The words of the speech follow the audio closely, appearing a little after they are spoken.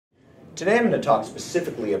Today I'm going to talk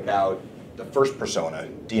specifically about the first persona,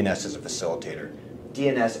 DNS as a facilitator,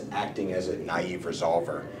 DNS acting as a naive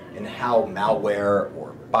resolver, and how malware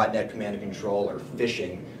or botnet command and control or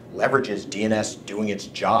phishing leverages DNS doing its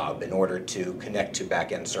job in order to connect to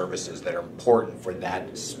back-end services that are important for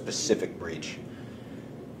that specific breach.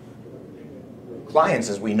 Clients,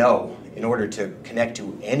 as we know, in order to connect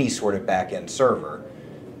to any sort of back-end server,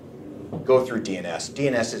 go through DNS.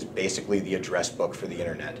 DNS is basically the address book for the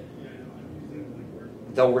internet.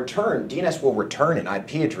 DNS will return an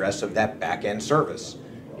IP address of that back-end service.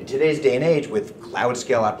 In today's day and age, with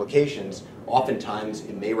cloud-scale applications, oftentimes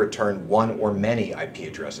it may return one or many IP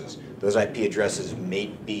addresses. Those IP addresses may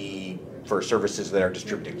be for services that are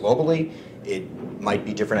distributed globally. It might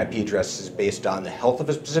be different IP addresses based on the health of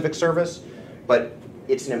a specific service, but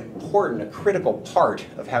it's an important, a critical part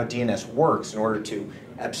of how DNS works in order to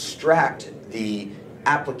abstract the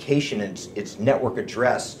application and its network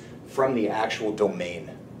address from the actual domain.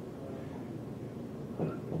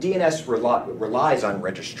 DNS relies on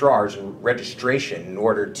registrars and registration in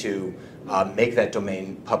order to make that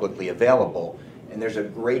domain publicly available. And there's a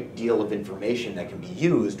great deal of information that can be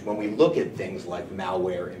used when we look at things like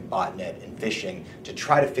malware and botnet and phishing to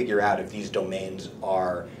try to figure out if these domains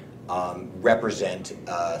are represent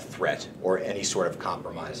a threat or any sort of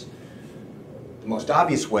compromise. The most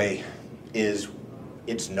obvious way is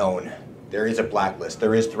it's known. There is a blacklist.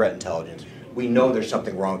 There is threat intelligence. We know there's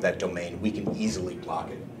something wrong with that domain. We can easily block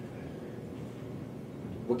it.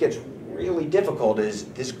 What gets really difficult is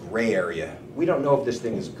this gray area. We don't know if this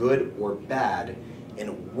thing is good or bad,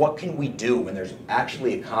 and what can we do when there's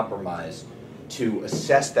actually a compromise to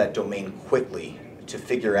assess that domain quickly to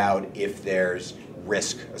figure out if there's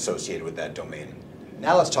risk associated with that domain.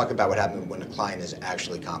 Now let's talk about what happens when a client is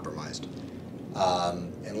actually compromised.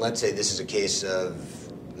 And let's say this is a case of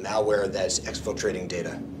malware that's exfiltrating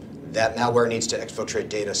data. That malware needs to exfiltrate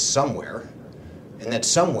data somewhere, and that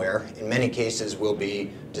somewhere, in many cases, will be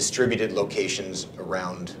distributed locations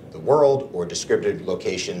around the world or distributed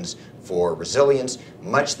locations for resilience,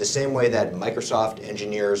 much the same way that Microsoft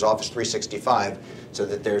engineers Office 365 so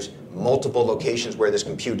that there's multiple locations where this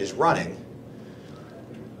compute is running.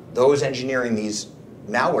 Those engineering these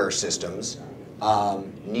malware systems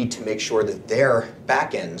need to make sure that their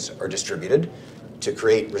backends are distributed to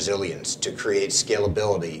create resilience, to create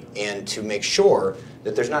scalability, and to make sure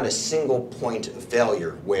that there's not a single point of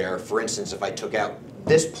failure where, for instance, if I took out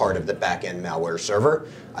this part of the back-end malware server,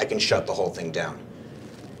 I can shut the whole thing down.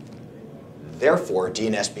 Therefore,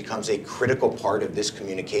 DNS becomes a critical part of this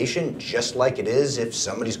communication, just like it is if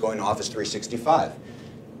somebody's going to Office 365.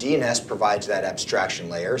 DNS provides that abstraction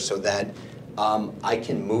layer so that I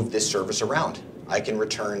can move this service around. I can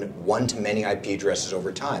return one-to-many IP addresses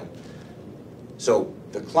over time. So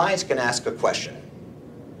the client's going to ask a question.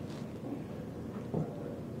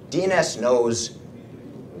 DNS knows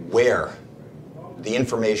where the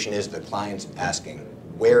information is the client's asking.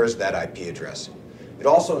 Where is that IP address? It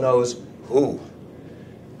also knows who.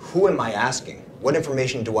 Who am I asking? What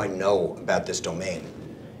information do I know about this domain?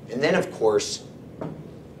 And then, of course,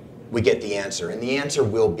 we get the answer. And the answer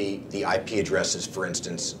will be the IP addresses, for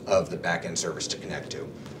instance, of the backend service to connect to.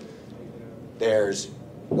 There's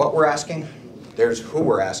what we're asking, there's who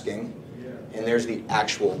we're asking, and there's the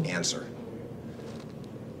actual answer.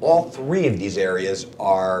 All three of these areas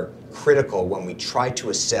are critical when we try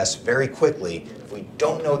to assess very quickly. If we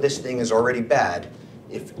don't know this thing is already bad,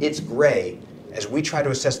 if it's gray, as we try to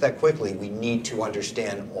assess that quickly, we need to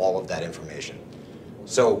understand all of that information.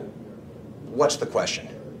 So what's the question?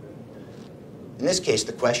 In this case,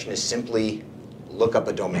 the question is simply look up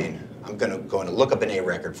a domain. I'm going to look up an A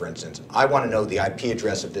record, for instance. I want to know the IP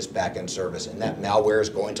address of this backend service, and that malware is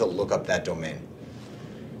going to look up that domain.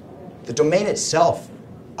 The domain itself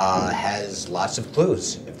has lots of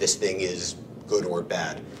clues if this thing is good or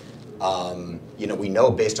bad. We know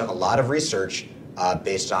based on a lot of research,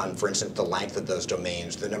 based on, for instance, the length of those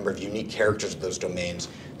domains, the number of unique characters of those domains,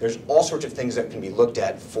 there's all sorts of things that can be looked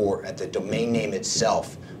at the domain name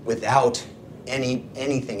itself without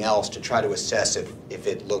anything else to try to assess if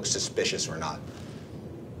it looks suspicious or not.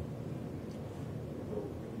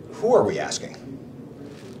 Who are we asking?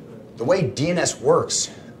 The way DNS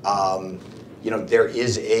works, there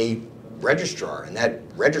is a registrar, and that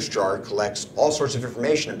registrar collects all sorts of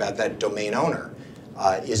information about that domain owner.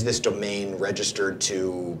 Is this domain registered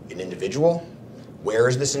to an individual? Where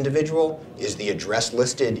is this individual? Is the address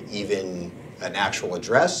listed even an actual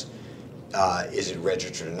address? Is it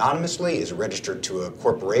registered anonymously? Is it registered to a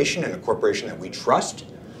corporation, and a corporation that we trust?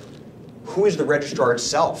 Who is the registrar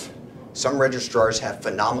itself? Some registrars have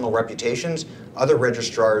phenomenal reputations. Other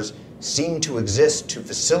registrars seem to exist to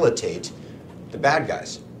facilitate the bad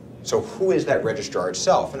guys. So who is that registrar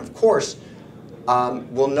itself? And of course,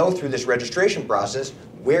 we'll know through this registration process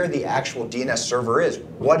where the actual DNS server is.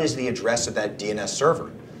 What is the address of that DNS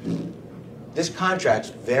server? This contract's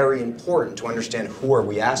very important to understand who are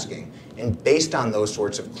we asking. And based on those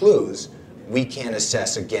sorts of clues, we can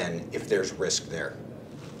assess again if there's risk there.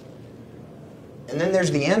 And then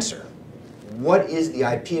there's the answer. What is the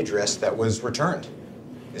IP address that was returned?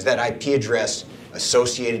 Is that IP address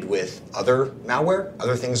associated with other malware,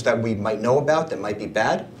 other things that we might know about that might be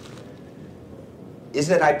bad? Is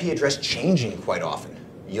that IP address changing quite often?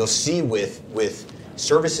 You'll see with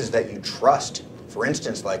services that you trust, for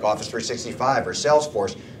instance, like Office 365 or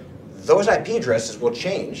Salesforce, those IP addresses will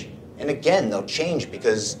change. And again, they'll change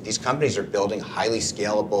because these companies are building highly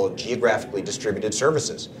scalable, geographically distributed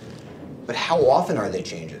services. But how often are they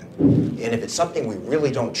changing? And if it's something we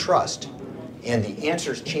really don't trust, and the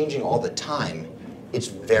answer is changing all the time, it's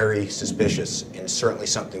very suspicious and certainly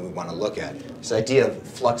something we want to look at. This idea of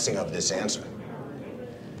fluxing of this answer.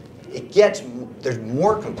 There's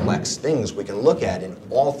more complex things we can look at in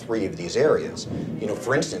all three of these areas.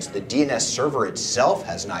 For instance, the DNS server itself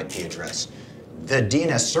has an IP address. The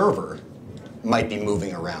DNS server might be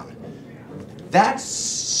moving around. That's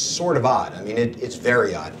sort of odd. I mean, it's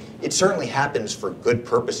very odd. It certainly happens for good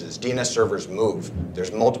purposes. DNS servers move.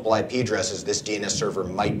 There's multiple IP addresses this DNS server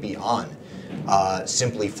might be on,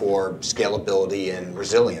 simply for scalability and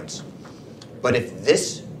resilience. But if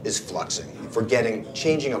this is fluxing, if we're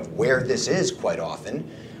changing of where this is quite often,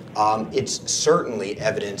 it's certainly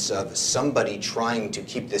evidence of somebody trying to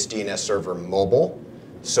keep this DNS server mobile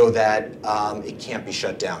so that it can't be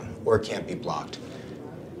shut down or it can't be blocked.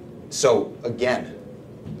 So again,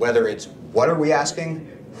 whether it's what are we asking,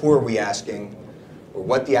 who are we asking, or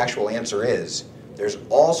what the actual answer is, there's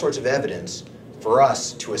all sorts of evidence for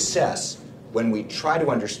us to assess when we try to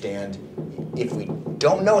understand if we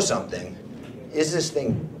don't know something, is this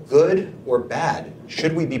thing good or bad?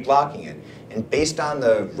 Should we be blocking it? And based on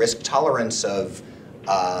the risk tolerance of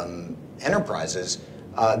enterprises,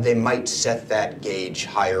 they might set that gauge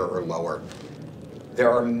higher or lower. There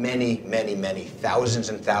are many, many, many thousands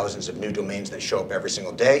and thousands of new domains that show up every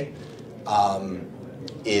single day.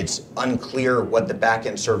 It's unclear what the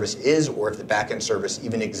backend service is or if the backend service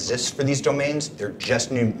even exists for these domains. They're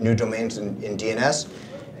just new domains in DNS.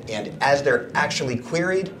 And as they're actually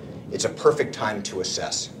queried, it's a perfect time to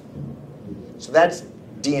assess. So that's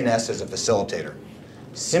DNS as a facilitator,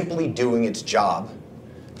 simply doing its job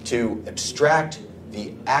to abstract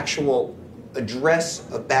the actual address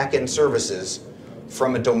of backend services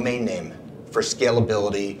from a domain name for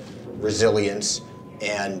scalability, resilience,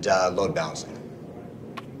 and load balancing.